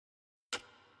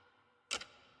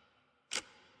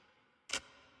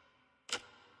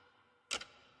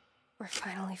We're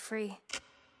finally free.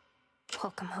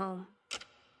 Welcome home.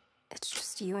 It's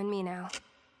just you and me now.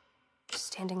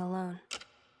 Standing alone.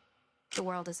 The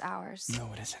world is ours. No,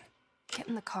 it isn't. Get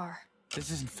in the car. This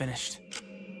isn't finished.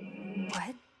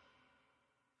 What?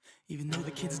 Even though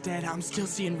the kid's dead, I'm still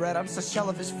seeing red. I'm a shell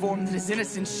of his form that his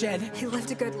innocence shed. He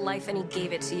lived a good life and he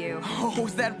gave it to you. Oh,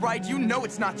 is that right? You know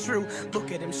it's not true.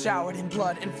 Look at him, showered in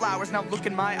blood and flowers. Now look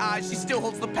in my eyes. She still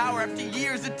holds the power after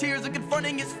years of tears of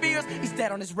confronting his fears. He's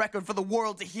dead on his record for the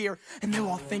world to hear. And they'll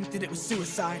all think that it was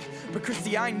suicide. But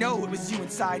Christy, I know it was you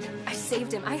inside. I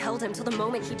saved him. I held him till the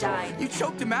moment he died. You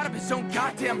choked him out of his own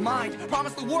goddamn mind.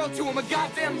 Promised the world to him, a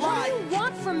goddamn lie. What do you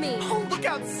want from me? Oh, look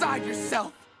outside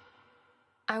yourself.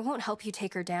 I won't help you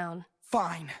take her down.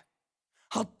 Fine.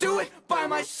 I'll do it by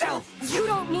myself. You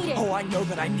don't need it. Oh, I know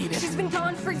that I need it. She's been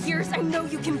gone for years. I know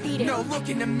you can beat it. No, look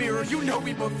in the mirror. You know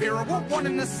we both fear her. We're one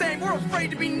and the same. We're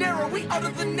afraid to be narrow. We utter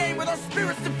the name with our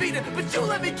spirits defeated. But you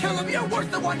let me kill him. You're worse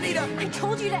than Juanita. I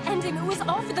told you to end him. It was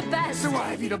all for the best. So I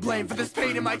have you to blame for this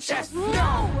pain in my chest.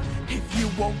 No! If you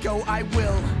won't go, I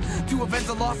will. To avenge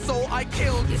the lost soul I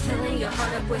killed. You're filling your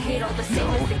heart up with hate all the same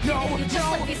as the kid. And you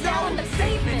just like he's now in the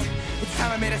pavement. It's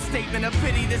time I made a statement of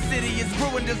pity. The city is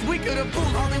ruined as we could have fooled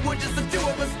Hollywood, just the two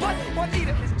of us. But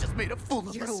Juanita has just made a fool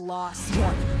of You're us. lost.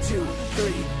 1, 2,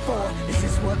 3, 4. Is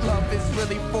this what love is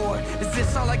really for? Is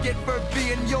this all I get for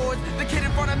being yours? The kid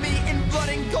in front of me in blood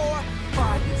and gore.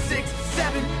 5, 6,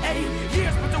 7, 8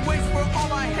 years put to waste for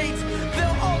all I hate.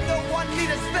 They'll all know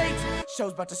Juanita's fate.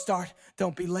 Show's about to start.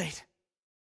 Don't be late.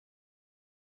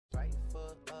 Right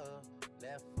foot up,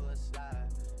 left foot slide.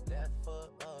 Left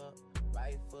foot up,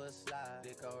 right foot slide.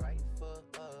 They go right foot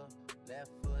up,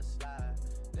 left foot slide.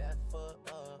 Left foot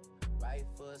up, right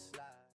foot slide.